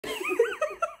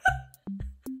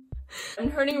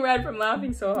I'm turning red from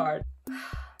laughing so hard.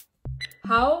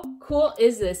 How cool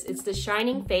is this? It's the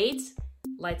Shining Fates.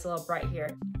 Lights a little bright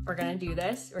here. We're gonna do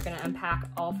this. We're gonna unpack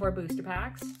all 4 booster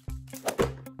packs.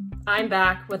 I'm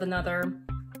back with another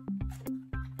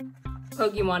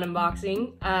Pokemon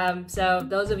unboxing. So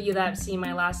those of you that have seen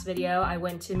my last video, I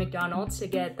went to McDonald's to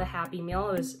get the Happy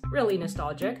Meal. It was really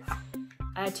nostalgic.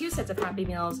 I had 2 sets of Happy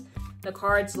Meals. The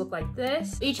cards look like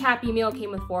this. Each Happy Meal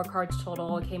came with 4 cards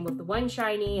total. It came with the 1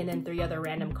 shiny and then 3 other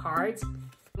random cards.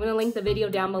 I'm gonna link the video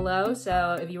down below,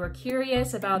 so if you were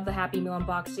curious about the Happy Meal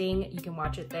unboxing, you can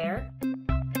watch it there.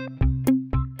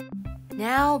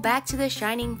 Now back to the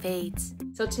Shining Fates.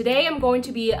 So today I'm going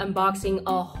to be unboxing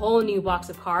a whole new box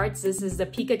of cards. This is the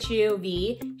Pikachu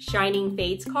V Shining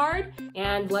Fates card,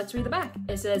 and let's read the back.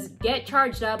 It says, get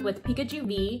charged up with Pikachu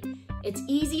V. It's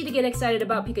easy to get excited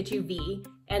about Pikachu V,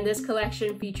 and this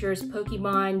collection features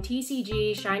Pokemon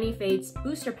TCG Shiny Fates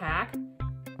Booster Pack,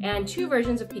 and 2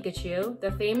 versions of Pikachu,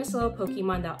 the famous little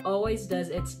Pokemon that always does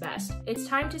its best. It's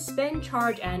time to spin,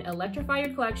 charge, and electrify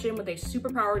your collection with a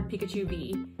superpowered Pikachu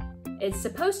V. It's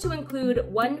supposed to include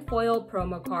 1 foil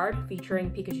promo card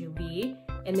featuring Pikachu V,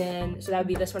 and then, so that would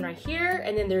be this one right here,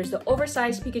 and then there's the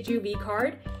oversized Pikachu V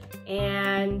card,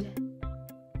 and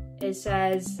it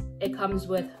says it comes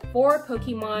with 4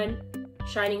 Pokemon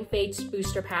Shining Fates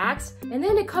booster packs, and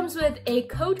then it comes with a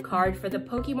code card for the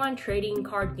Pokemon trading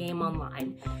card game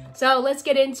online. So let's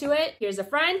get into it. Here's the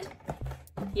front,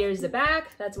 here's the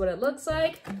back, that's what it looks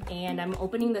like, and I'm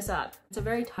opening this up. It's a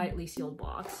very tightly sealed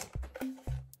box.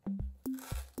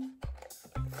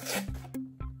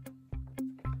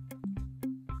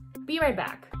 Be right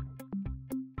back.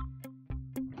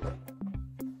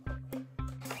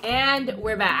 And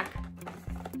we're back.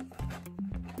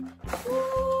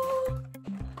 Ooh.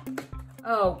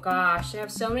 Oh gosh, I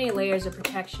have so many layers of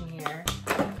protection here.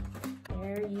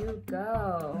 There you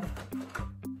go.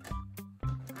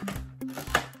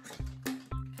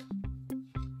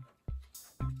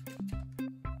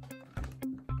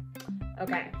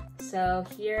 Okay, so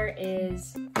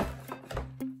here's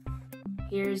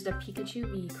the Pikachu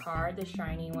V card, the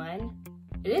shiny one.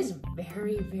 It is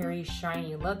very, very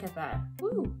shiny. Look at that.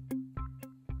 Woo!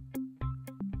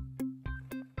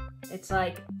 It's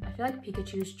like, I feel like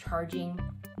Pikachu's charging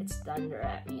its thunder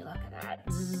at me. Look at that.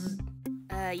 Zzz.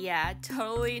 Yeah,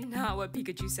 totally not what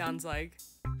Pikachu sounds like.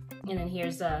 And then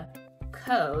here's the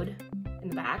code in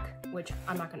the back, which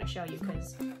I'm not gonna show you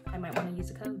because I might want to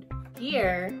use the code.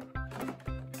 Here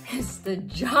is the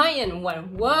giant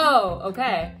one. Whoa,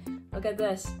 okay. Look at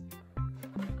this.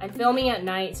 I'm filming at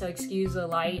night, so excuse the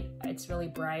light. It's really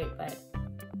bright, but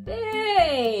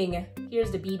dang! Here's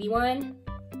the BB one.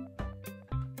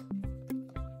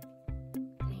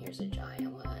 And here's a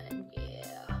giant one.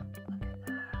 Yeah, look at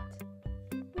that.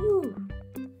 Woo!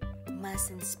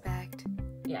 Must inspect.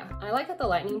 Yeah, I like that the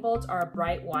lightning bolts are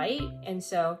bright white, and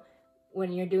so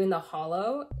when you're doing the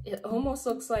hollow, it almost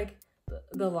looks like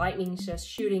the lightning's just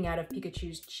shooting out of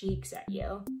Pikachu's cheeks at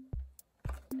you.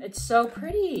 It's so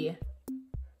pretty.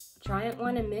 Giant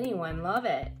one and mini one, love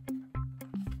it.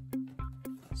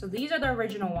 So these are the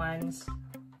original ones.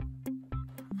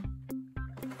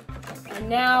 And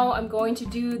now I'm going to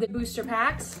do the booster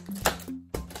packs.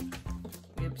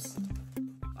 Oops,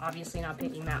 obviously not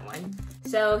picking that one.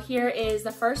 So here is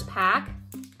the first pack.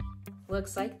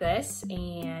 Looks like this,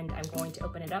 and I'm going to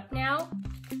open it up now.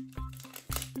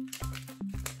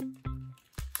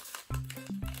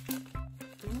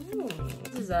 Ooh,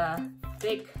 this is a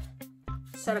big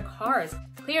set of cards.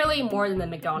 Clearly more than the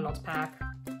McDonald's pack.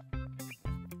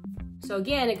 So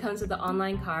again, it comes with the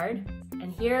online card,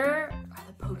 and here are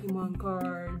the Pokemon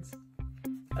cards.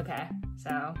 Okay,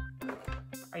 so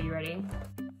are you ready?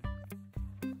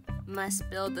 Must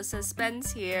build the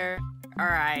suspense here.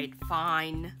 Alright,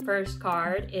 fine. First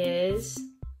card is,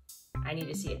 I need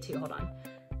to see it too, hold on.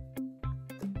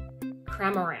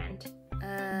 Cramorant.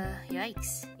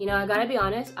 Yikes. You know, I gotta be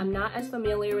honest, I'm not as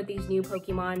familiar with these new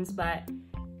Pokemons, but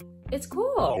it's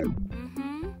cool.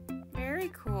 Mm-hmm. Very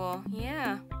cool,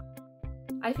 yeah.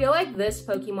 I feel like this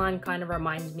Pokemon kind of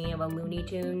reminds me of a Looney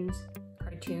Tunes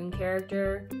cartoon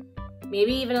character.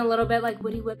 Maybe even a little bit like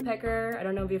Woody Woodpecker. I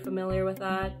don't know if you're familiar with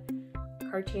that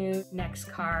cartoon. Next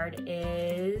card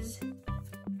is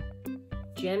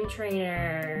Gym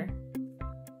Trainer.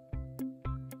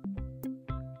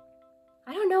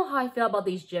 I don't know how I feel about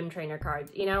these Gym Trainer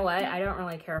cards. You know what? I don't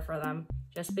really care for them.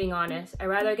 Just being honest. I'd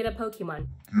rather get a Pokemon.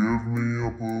 Give me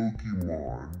a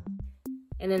Pokemon.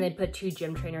 And then they put 2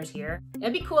 Gym Trainers here.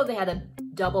 It'd be cool if they had a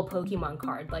double Pokemon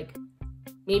card. Like,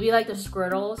 maybe like the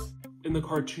Squirtles. in the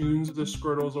cartoons, the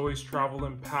Squirtles always travel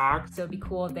in packs. So it'd be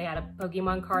cool if they had a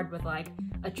Pokemon card with like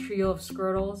a trio of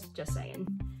Squirtles, just saying.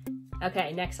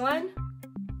 Okay, next one.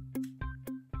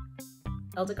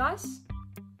 Eldegoss.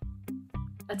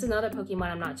 That's another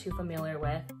Pokemon I'm not too familiar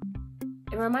with.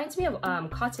 It reminds me of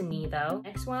Cottony though.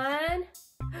 Next one.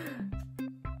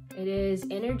 It is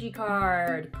Energy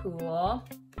card, cool.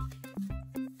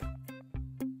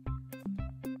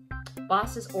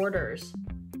 Boss's Orders.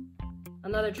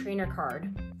 Another trainer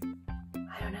card.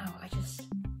 I don't know,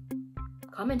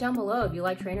 comment down below if you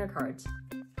like trainer cards.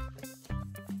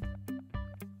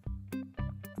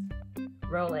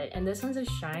 Roll it, and this one's a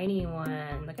shiny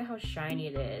one. Look at how shiny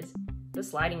it is.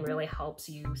 This lighting really helps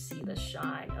you see the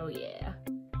shine. Oh yeah.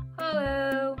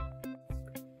 Hello.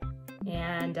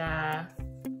 And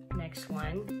next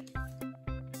one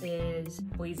is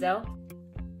Buizel.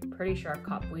 Pretty sure I've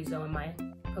caught Buizel in my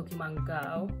Pokemon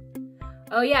Go.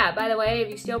 Oh yeah, by the way, if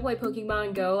you still play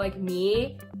Pokemon Go like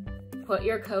me, put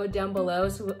your code down below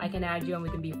so I can add you and we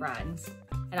can be friends.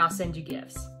 And I'll send you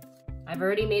gifts. I've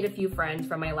already made a few friends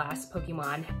from my last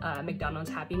Pokemon McDonald's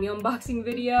Happy Meal unboxing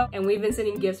video, and we've been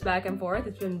sending gifts back and forth.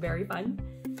 It's been very fun.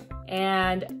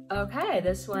 And okay,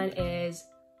 this one is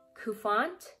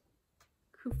Cufant.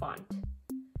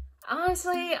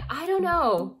 Honestly, I don't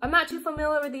know. I'm not too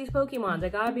familiar with these Pokemons, I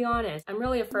gotta be honest. I'm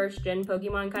really a first gen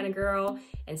Pokemon kind of girl,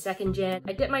 and second gen.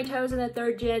 I dip my toes in the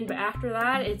third gen, but after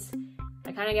that,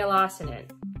 I kind of get lost in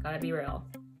it. Gotta be real.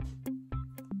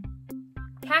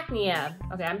 Cacnea.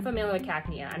 Okay, I'm familiar with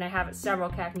Cacnea, and I have several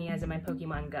Cacneas in my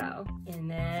Pokemon Go.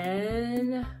 And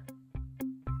then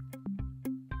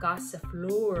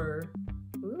Gossifleur.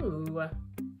 Ooh,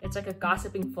 it's like a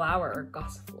gossiping flower or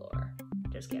Gossifleur.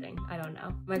 Just kidding, I don't know.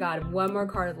 Oh my god, one more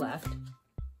card left.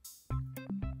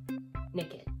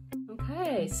 Nickit.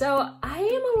 Okay, so I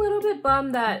am a little bit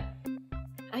bummed that,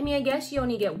 I mean, I guess you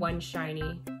only get one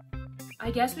shiny. I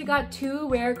guess we got 2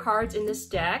 rare cards in this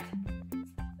deck.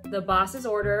 The Boss's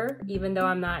Order, even though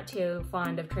I'm not too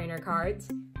fond of trainer cards,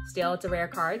 still it's a rare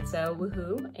card, so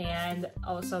woohoo. And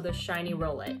also the shiny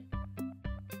Rollet.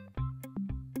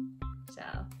 So,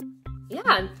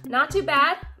 yeah, not too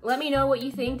bad. Let me know what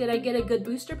you think. Did I get a good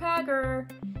booster pack, or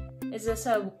is this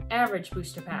a average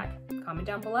booster pack? Comment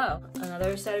down below.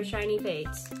 Another set of shiny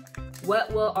fates.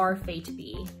 What will our fate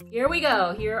be? Here we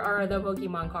go. Here are the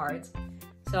Pokemon cards.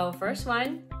 So first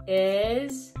one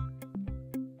is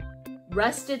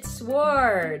Rusted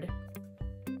Sword.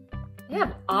 They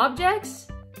have objects?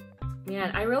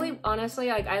 Man, I really, honestly,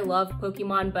 like, I love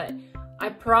Pokemon, but I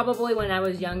probably, when I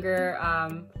was younger,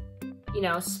 you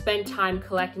know, spent time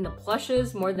collecting the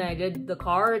plushes more than I did the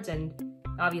cards, and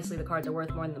obviously the cards are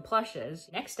worth more than the plushes.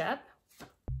 Next up,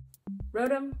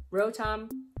 Rotom.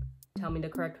 Tell me the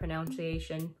correct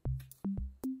pronunciation.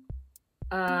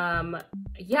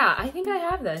 Yeah, I think I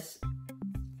have this.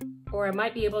 Or I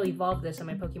might be able to evolve this on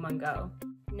my Pokemon Go.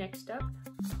 Next up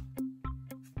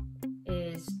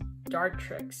is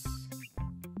Dartrix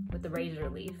with the Razor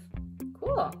Leaf.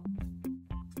 Cool.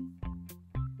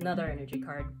 Another energy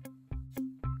card.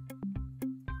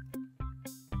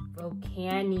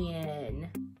 Volcanion.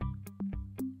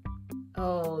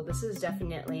 Oh, this is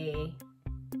definitely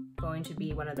going to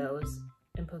be one of those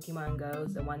in Pokemon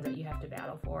Go's, the ones that you have to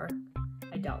battle for.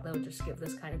 I doubt they'll just give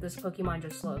this kind of, this Pokemon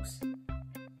just looks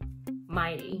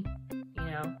mighty, you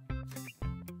know.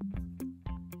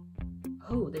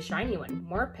 Oh, the shiny one,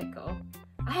 Morpeko.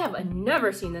 I have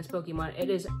never seen this Pokemon. It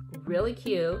is really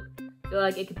cute. I feel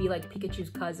like it could be like Pikachu's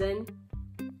cousin.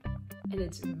 And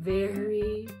it's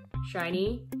very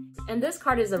shiny. And this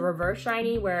card is a reverse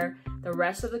shiny where the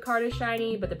rest of the card is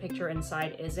shiny, but the picture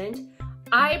inside isn't.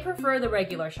 I prefer the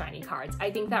regular shiny cards.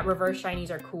 I think that reverse shinies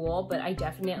are cool, but I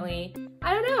definitely,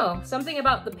 I don't know, something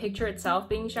about the picture itself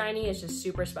being shiny is just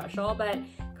super special. But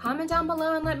comment down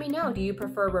below and let me know, do you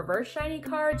prefer reverse shiny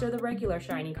cards or the regular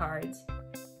shiny cards?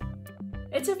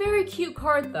 It's a very cute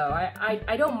card though.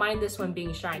 I don't mind this one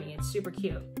being shiny, it's super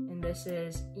cute. And this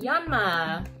is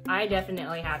Yanma. I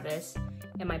definitely have this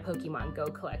in my Pokemon Go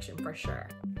collection for sure.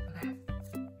 Okay.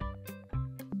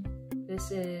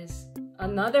 This is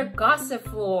another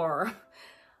Gossifleur.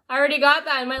 I already got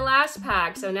that in my last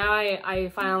pack, so now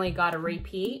I finally got a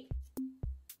repeat.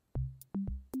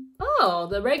 Oh,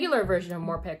 the regular version of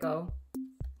Morpeko.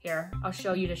 Here, I'll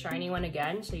show you the shiny one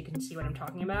again so you can see what I'm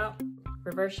talking about.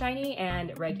 Reverse shiny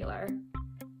and regular.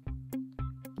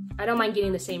 I don't mind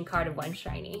getting the same card of one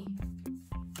shiny.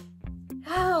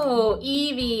 Oh,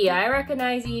 Eevee. I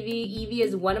recognize Eevee. Eevee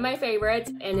is one of my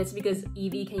favorites, and it's because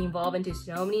Eevee can evolve into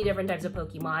so many different types of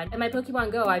Pokemon. In my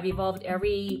Pokemon Go, I've evolved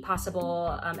every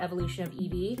possible evolution of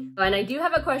Eevee. And I do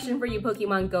have a question for you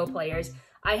Pokemon Go players.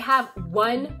 I have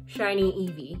one shiny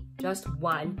Eevee, just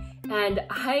one, and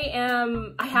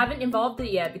I haven't evolved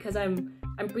it yet because I'm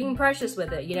being precious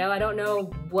with it, you know? I don't know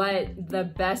what the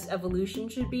best evolution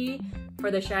should be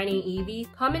for the shiny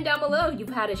Eevee. Comment down below if you've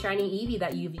had a shiny Eevee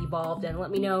that you've evolved and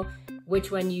let me know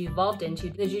which one you evolved into.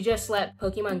 Did you just let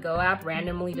Pokemon Go app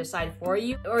randomly decide for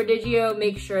you? Or did you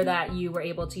make sure that you were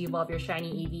able to evolve your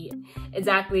shiny Eevee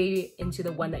exactly into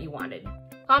the one that you wanted?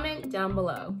 Comment down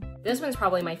below. This one's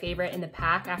probably my favorite in the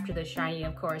pack after the shiny,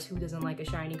 of course. Who doesn't like a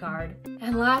shiny card?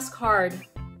 And last card.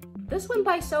 This went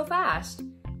by so fast.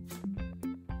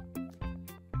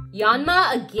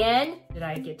 Yanma again? Did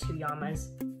I get 2 Yanmas?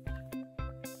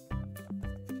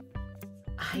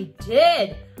 I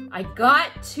did! I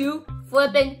got 2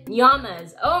 flippin'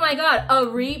 Yanmas. Oh my god, a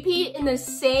repeat in the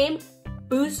same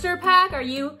booster pack? Are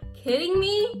you kidding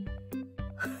me?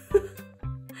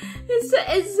 It's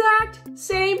the exact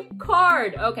same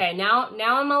card. Okay, now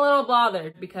I'm a little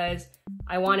bothered because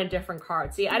I want a different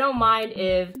card. See, I don't mind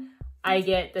if I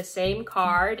get the same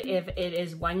card if it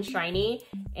is one shiny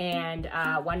and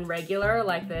one regular,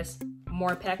 like this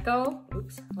Morpeko.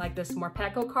 Oops, like this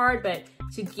Morpeko card, but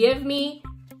to give me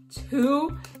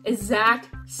 2 exact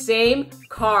same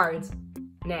cards,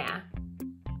 nah,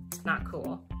 it's not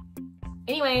cool.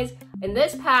 Anyways, in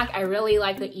this pack, I really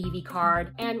like the Eevee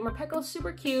card, and Morpeko's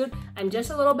super cute. I'm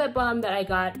just a little bit bummed that I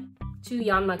got 2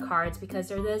 Yanma cards because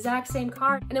they're the exact same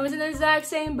card, and it was in the exact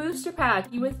same booster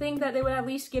pack. You would think that they would at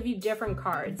least give you different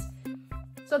cards.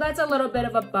 So that's a little bit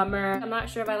of a bummer. I'm not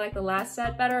sure if I like the last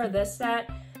set better or this set.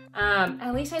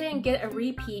 At least I didn't get a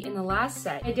repeat in the last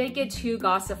set. I did get 2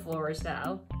 Gossifleurs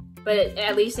though, but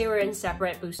at least they were in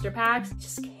separate booster packs. I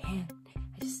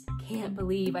just can't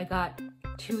believe I got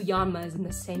 2 Yanmas in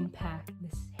the same pack.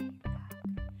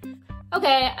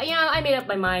 Okay, you know, I made up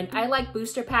my mind. I like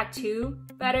Booster Pack 2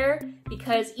 better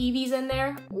because Eevee's in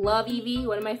there. Love Eevee,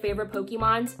 one of my favorite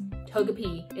Pokemons.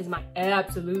 Togepi is my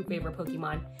absolute favorite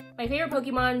Pokemon. My favorite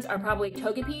Pokemons are probably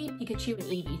Togepi, Pikachu, and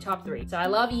Eevee, top 3. So I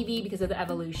love Eevee because of the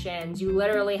evolutions. You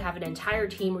literally have an entire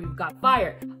team where you've got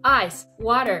fire, ice,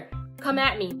 water, come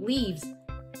at me, leaves.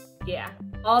 Yeah,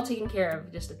 all taken care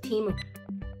of. Just a team of,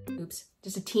 oops,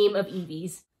 just a team of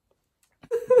Eevees.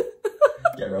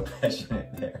 Get real passionate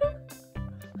there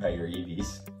about your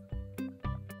Eevees.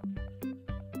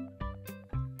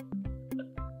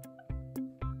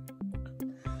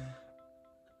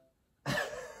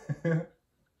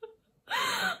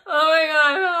 Oh my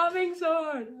god, I'm laughing so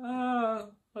hard. Oh,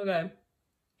 okay.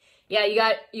 Yeah,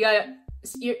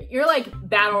 you're like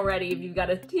battle ready if you've got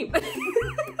a team.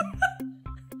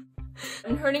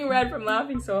 I'm turning red from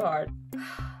laughing so hard.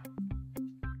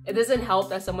 It doesn't help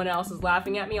that someone else is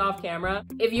laughing at me off camera.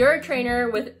 If you're a trainer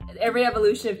with every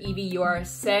evolution of Eevee, you are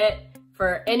set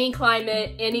for any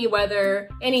climate, any weather,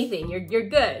 anything. You're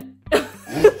good.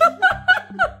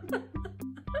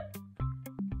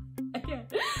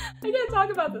 I can't talk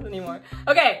about this anymore.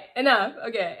 Okay, enough.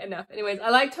 Okay, enough. Anyways, I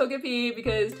like Togepi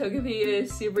because Togepi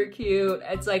is super cute.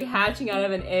 It's like hatching out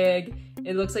of an egg.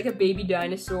 It looks like a baby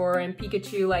dinosaur, and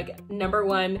Pikachu, like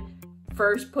 #1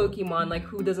 first Pokemon. Like,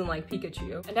 who doesn't like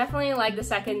Pikachu? I definitely like the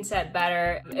second set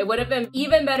better. It would have been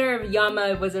even better if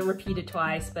Yanma wasn't repeated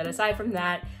twice, but aside from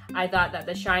that, I thought that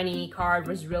the shiny card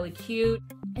was really cute.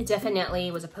 It definitely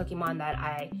was a Pokemon that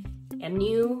I am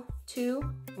new to.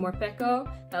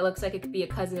 Morpeko, that looks like it could be a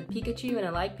cousin of Pikachu, and I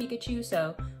like Pikachu,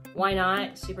 so why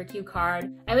not? Super cute card.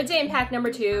 I would say in pack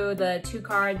number 2, the 2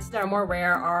 cards that are more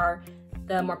rare are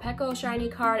the Morpeko shiny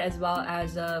card as well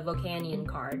as a Volcanion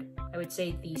card. I would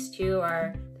say these 2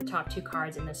 are the top 2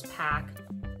 cards in this pack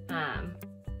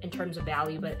in terms of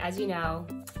value, but as you know,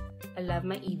 I love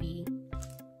my Eevee.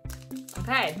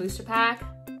 Okay, booster pack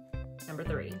number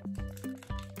 3.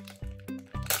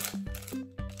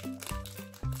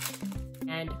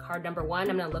 And card number 1,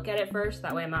 I'm gonna look at it first.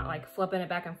 That way I'm not like flipping it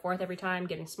back and forth every time,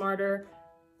 getting smarter,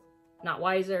 not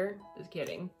wiser, just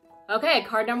kidding. Okay,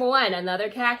 card number 1, another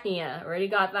Cacnea. Already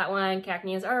got that one.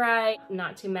 Cacnea's all right,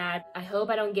 not too mad. I hope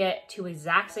I don't get 2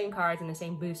 exact same cards in the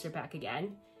same booster pack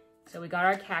again. So we got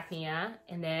our Cacnea,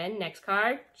 and then next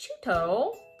card,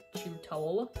 Chewtle.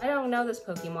 I don't know this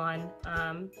Pokemon,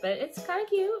 but it's kind of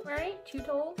cute, right?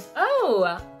 Chewtle.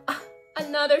 Oh,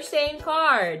 another same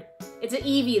card. It's an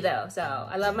Eevee though, so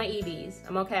I love my Eevees.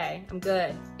 I'm okay, I'm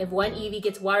good. If one Eevee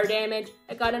gets water damage,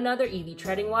 I got another Eevee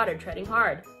treading water, treading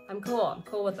hard. I'm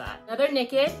cool with that. Another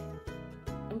Nickit.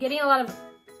 I'm getting a lot of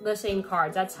the same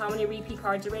cards. That's how many repeat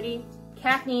cards already?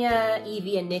 Cacnea,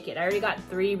 Eevee, and Nickit. I already got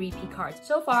 3 repeat cards.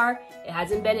 So far, it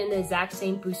hasn't been in the exact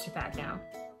same booster pack now.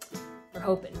 We're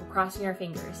hoping, we're crossing our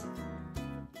fingers.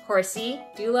 Horsey,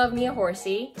 do love me a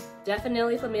Horsey.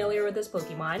 Definitely familiar with this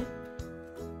Pokemon.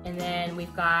 And then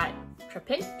we've got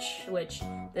Trapinch, which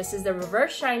this is the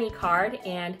reverse shiny card,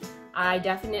 and I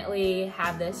definitely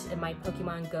have this in my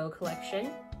Pokemon Go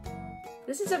collection.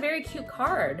 This is a very cute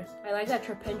card. I like that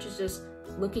Trapinch is just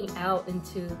looking out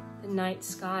into the night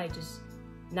sky, just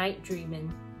night dreaming.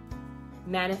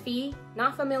 Manaphy,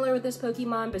 not familiar with this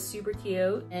Pokemon, but super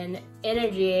cute. And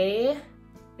Energy,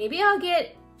 maybe I'll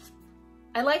get,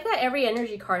 I like that every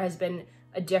energy card has been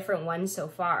a different one so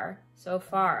far. So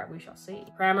far, we shall see.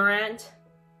 Cramorant,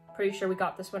 pretty sure we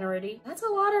got this one already. That's a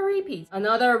lot of repeats.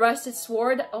 Another Rusted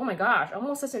Sword, oh my gosh,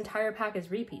 almost this entire pack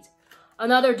is repeats.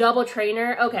 Another Double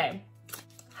Trainer, okay.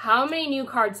 How many new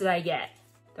cards did I get?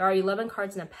 There are 11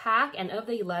 cards in a pack, and of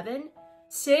the 11,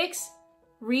 6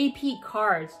 repeat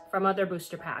cards from other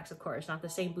booster packs, of course, not the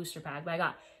same booster pack, but I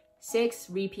got 6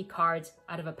 repeat cards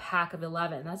out of a pack of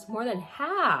 11. That's more than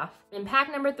half. In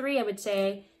pack number 3, I would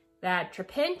say that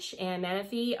Trapinch and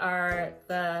Manaphy are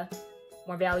the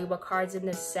more valuable cards in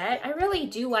this set. I really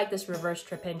do like this reverse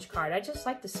Trapinch card. I just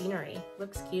like the scenery.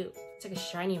 Looks cute. It's like a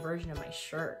shiny version of my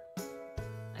shirt.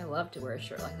 I love to wear a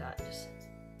shirt like that. Just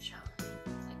shiny,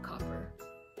 like copper.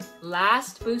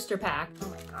 Last booster pack. Oh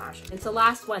my gosh. It's the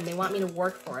last one. They want me to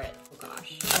work for it. Oh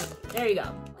gosh. Oh, there you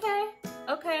go. Okay.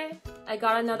 Okay. I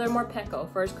got another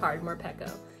Morpeko. First card, Morpeko.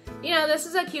 You know, this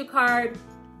is a cute card.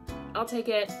 I'll take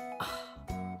it. Oh.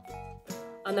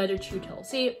 Another Chutel.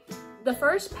 See, the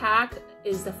first pack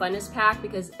is the funnest pack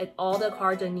because all the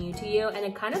cards are new to you, and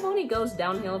it kind of only goes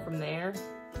downhill from there.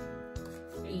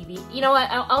 Eevee. You know what?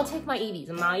 I'll take my Eevees.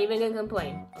 I'm not even gonna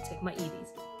complain. I'll take my Eevees.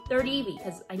 Third Eevee,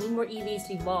 because I need more Eevees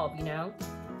to evolve, you know?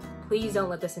 Please don't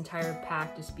let this entire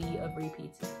pack just be of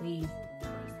repeats. Please.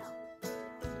 Please don't.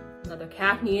 Another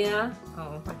Cacnea.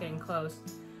 Oh, we're getting close.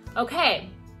 Okay.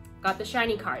 Got the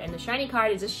shiny card, and the shiny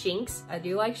card is a Shinx. I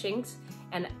do like Shinx.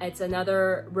 And it's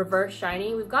another reverse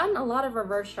shiny. We've gotten a lot of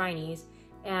reverse shinies,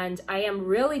 and I am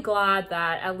really glad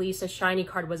that at least a shiny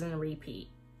card wasn't a repeat,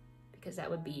 because that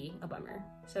would be a bummer.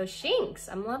 So Shinx,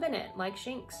 I'm loving it, like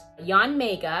Shinx.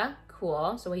 Yanmega,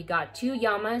 cool. So we got 2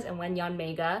 Yamas and 1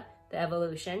 Yanmega, the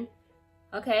evolution.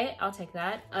 Okay, I'll take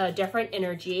that. Different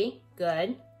energy,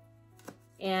 good.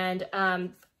 And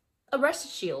a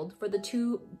Rusted Shield for the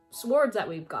 2 swords that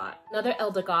we've got. Another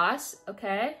Eldegoss,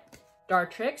 okay.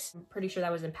 Dartrix, I'm pretty sure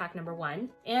that was in pack number 1.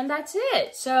 And that's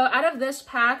it. So out of this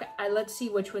pack, let's see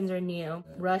which ones are new.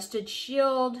 Rusted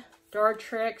Shield,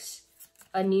 Dartrix,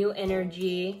 a new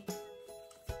energy,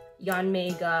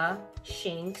 Yanmega,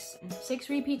 Shinx, 6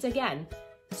 repeats again.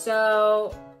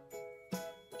 So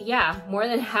yeah, more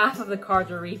than half of the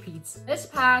cards are repeats. This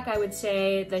pack, I would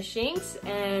say the Shinx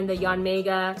and the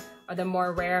Yanmega are the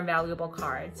more rare and valuable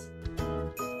cards.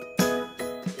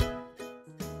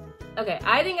 Okay,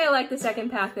 I think I like the second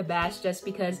pack the best just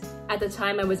because at the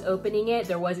time I was opening it,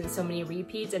 there wasn't so many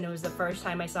repeats and it was the first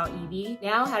time I saw Eevee.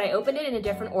 Now, had I opened it in a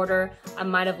different order, I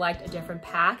might have liked a different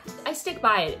pack. I stick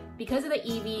by it. Because of the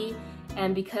Eevee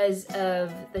and because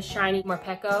of the shiny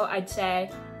Morpeko, I'd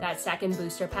say that second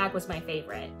booster pack was my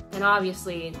favorite. And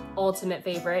obviously, ultimate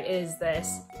favorite is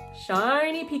this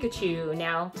shiny Pikachu.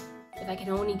 Now, if I could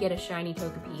only get a shiny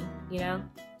Togepi, you know,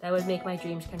 that would make my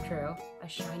dreams come true. A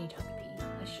shiny Togepi,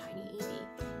 a shiny Eevee,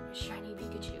 a shiny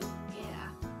Pikachu, yeah.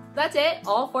 That's it,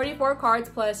 all 44 cards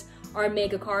plus our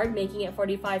Mega card, making it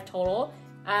 45 total.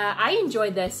 I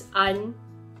enjoyed this unboxing,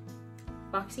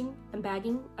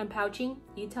 unbagging, unpouching,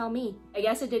 you tell me. I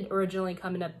guess it did originally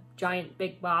come in a giant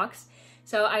big box.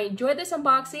 So I enjoyed this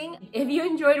unboxing. If you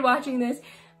enjoyed watching this,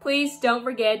 please don't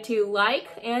forget to like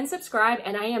and subscribe.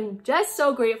 And I am just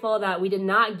so grateful that we did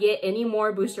not get any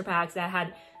more booster packs that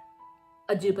had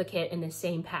a duplicate in the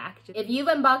same pack. If you've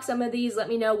unboxed some of these, let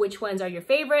me know which ones are your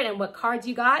favorite and what cards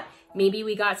you got. Maybe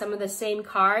we got some of the same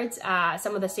cards,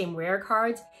 some of the same rare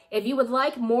cards. If you would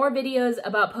like more videos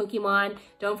about Pokemon,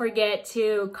 don't forget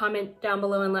to comment down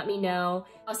below and let me know.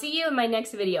 I'll see you in my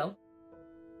next video.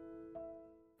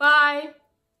 Bye!